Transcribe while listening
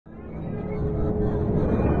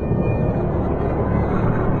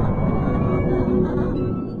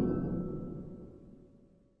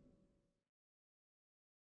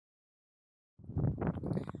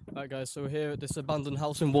Right guys, so we're here at this abandoned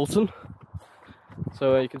house in Woolton.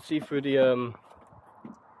 So you can see through the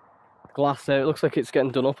glass there, it looks like it's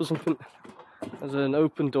getting done up or something. There's an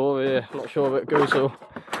open door here, I'm not sure where it goes, so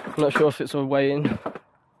I'm not sure if it's a way in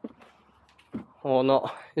or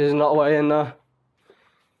not. There's not a way in there.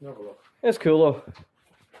 It's cool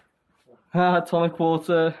though. Tonic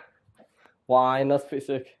water, wine, that's pretty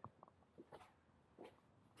sick.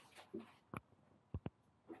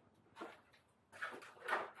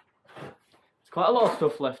 Quite a lot of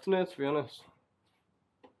stuff left in here, to be honest.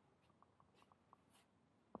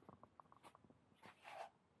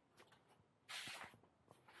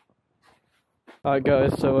 Alright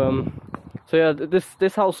guys, so yeah,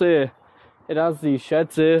 this house here, it has these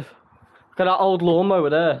sheds here. Look at that old lawnmower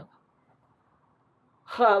there.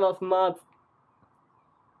 Ha, that's mad.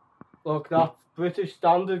 Look, that's British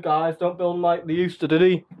standard, guys. Don't build them like they used to, did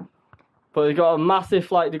he? But they got a massive,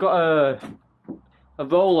 like, they got a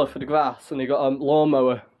roller for the grass, and they got a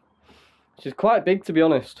lawnmower, which is quite big, to be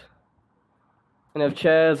honest. And they have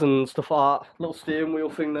chairs and stuff like that, little steering wheel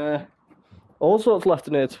thing there. All sorts left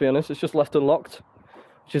in here, to be honest. It's just left unlocked,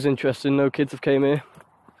 which is interesting. No kids have came here.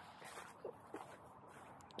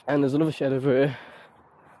 And there's another shed over here.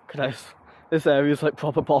 Look at this. This area is like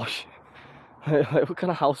proper posh. Like, what kind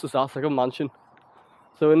of house is that? It's like a mansion.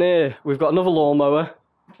 So in here we've got another lawnmower.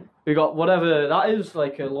 We got whatever that is,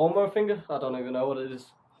 like a lawnmower finger. I don't even know what it is.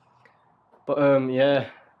 But yeah.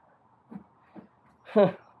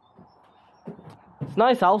 It's a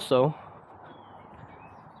nice house though.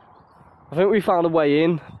 I think we found a way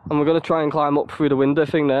in, and we're gonna try and climb up through the window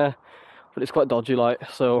thing there, but it's quite dodgy, like,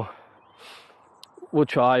 so we'll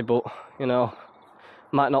try, but you know,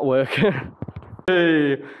 might not work.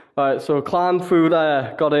 Hey, alright, so climbed through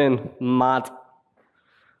there, got in, mad.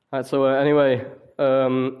 Alright, so anyway.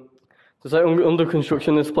 There's like under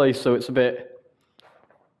construction this place, so it's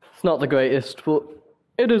not the greatest, but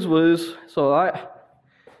it is what it is. It's alright.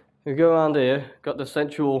 We go around here, got the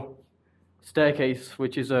central staircase,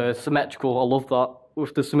 which is symmetrical. I love that,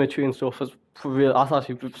 with the symmetry and stuff. That's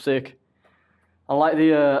actually sick. I like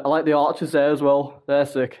the arches there as well. They're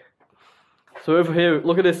sick. So over here,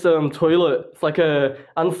 look at this toilet. It's like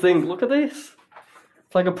and sink. Look at this.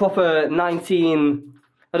 It's like a proper 19.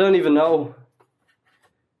 I don't even know.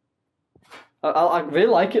 I really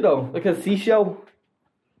like it though, like a seashell.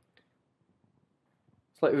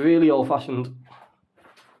 It's like really old fashioned.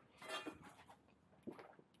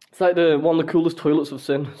 It's like one of the coolest toilets I've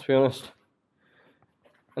seen, to be honest.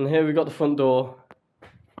 And here we got the front door,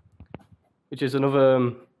 which is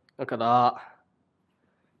another, look at that.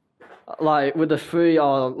 Like with the three,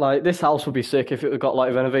 like this house would be sick if it got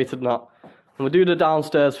like renovated and that. And we'll do the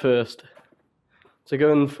downstairs first. So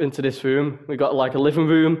going into this room, we got like a living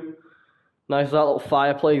room. Nice that little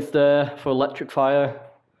fireplace there for electric fire.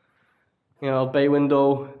 You know, bay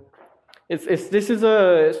window. It's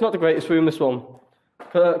not the greatest room, this one.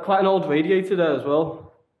 Quite an old radiator there as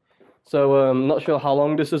well. So I'm not sure how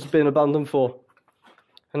long this has been abandoned for.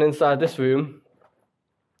 And inside this room,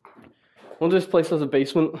 I wonder if this place has a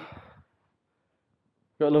basement.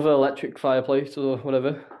 Got another electric fireplace or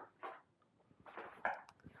whatever.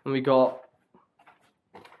 And we got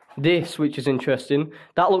this, which is interesting.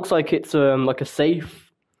 That looks like it's like a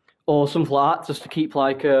safe or something like that, just to keep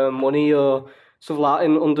like money or something like that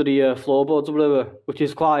in under the floorboards or whatever, which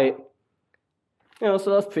is quite, you know, so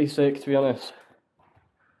that's pretty sick, to be honest.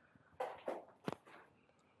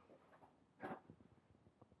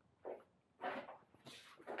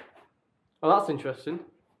 Well, that's interesting.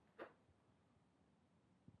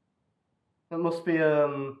 That must be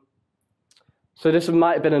so this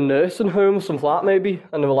might have been a nursing home or something like that, maybe,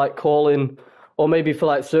 and they were like calling, or maybe for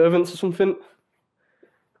like servants or something.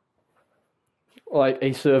 Or like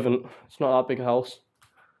a servant. It's not that big a house.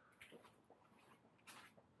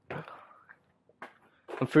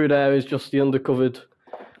 And through there is just the undercovered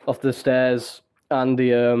of the stairs, and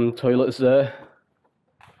the toilet is there.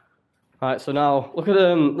 Alright, so now look at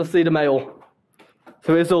let's see the mail.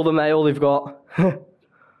 So here's all the mail they've got.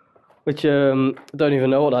 Which I don't even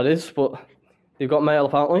know what that is, but you've got mail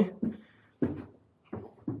apparently.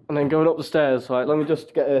 And then going up the stairs, right, let me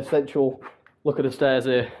just get a central look at the stairs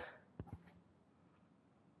here.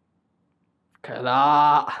 Look at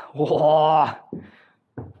that. Whoa.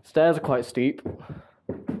 Stairs are quite steep.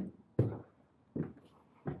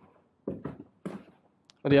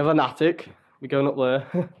 Well, you have an attic. We're going up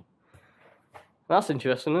there. That's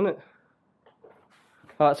interesting, isn't it?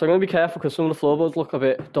 Alright, so I'm going to be careful because some of the floorboards look a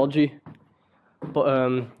bit dodgy.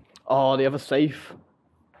 But, oh, they have a safe.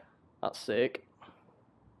 That's sick.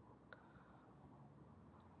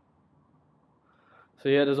 So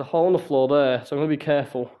yeah, there's a hole in the floor there, so I'm going to be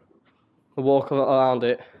careful. We'll walk around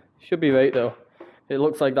it. Should be right though. It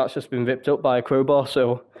looks like that's just been ripped up by a crowbar,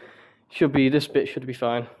 so this bit should be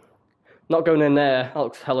fine. Not going in there, that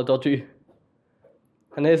looks hella dodgy.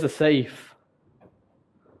 And there's the safe.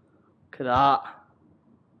 Look at that.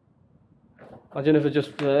 Imagine if I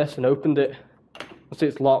just reversed and opened it. I see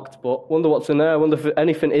it's locked, but wonder what's in there. I wonder if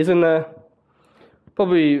anything is in there.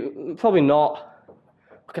 Probably not.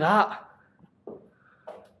 Look at that.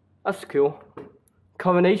 That's cool.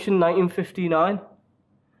 Coronation 1959.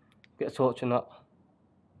 Get a torch in that.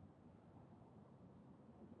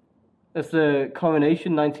 It's the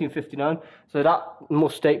Coronation 1959. So that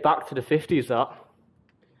must date back to the 50s, that.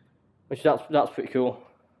 Which that's pretty cool.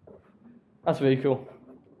 That's really cool.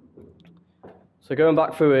 So going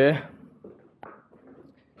back through here.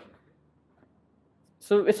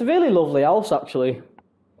 So it's a really lovely house, actually.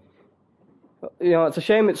 You know, it's a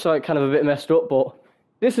shame it's like kind of a bit messed up, but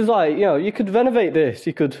this is like, you know, you could renovate this.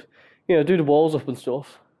 You could, you know, do the walls up and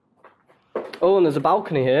stuff. Oh, and there's a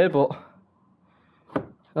balcony here, but I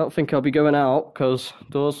don't think I'll be going out because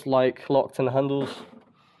doors like locked and the handles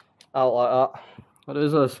out like that. But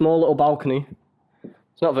there's a small little balcony.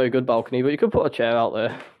 It's not a very good balcony, but you could put a chair out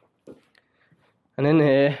there. And in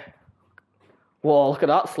here, whoa, look at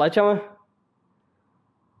that sledgehammer.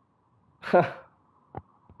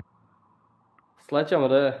 Sledgehammer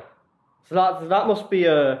there. So that must be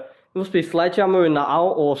a sledgehammer in that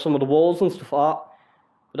out, or some of the walls and stuff like that.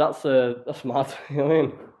 But that's mad. You know what I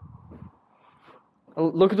mean?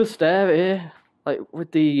 And look at the stair here, like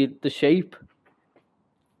with the shape.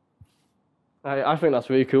 I think that's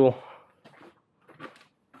really cool.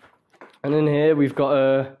 And in here we've got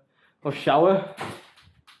a shower.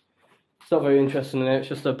 It's not very interesting in it. It's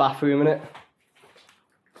just a bathroom in it.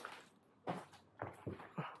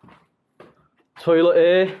 Toilet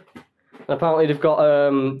here, and apparently they've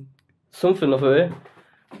got something over here.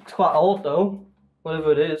 It's quite old though,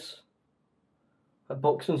 whatever it is. Like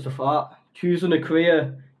books and stuff like that. Choosing a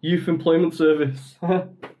career, Youth Employment Service.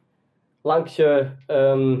 Lancashire.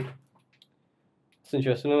 It's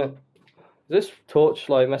interesting, isn't it? Is this torch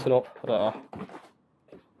like messing up? I don't know.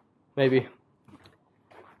 Maybe.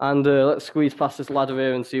 And let's squeeze past this ladder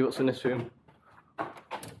here and see what's in this room.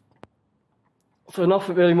 So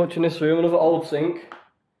nothing really much in this room, another old sink.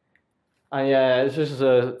 And yeah, it's just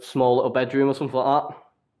a small little bedroom or something like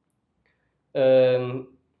that.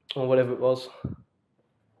 Or whatever it was.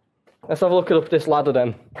 Let's have a look up this ladder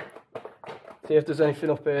then. See if there's anything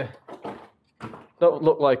up here. Don't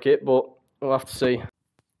look like it, but we'll have to see.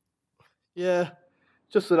 Yeah,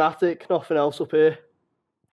 just an attic, nothing else up here.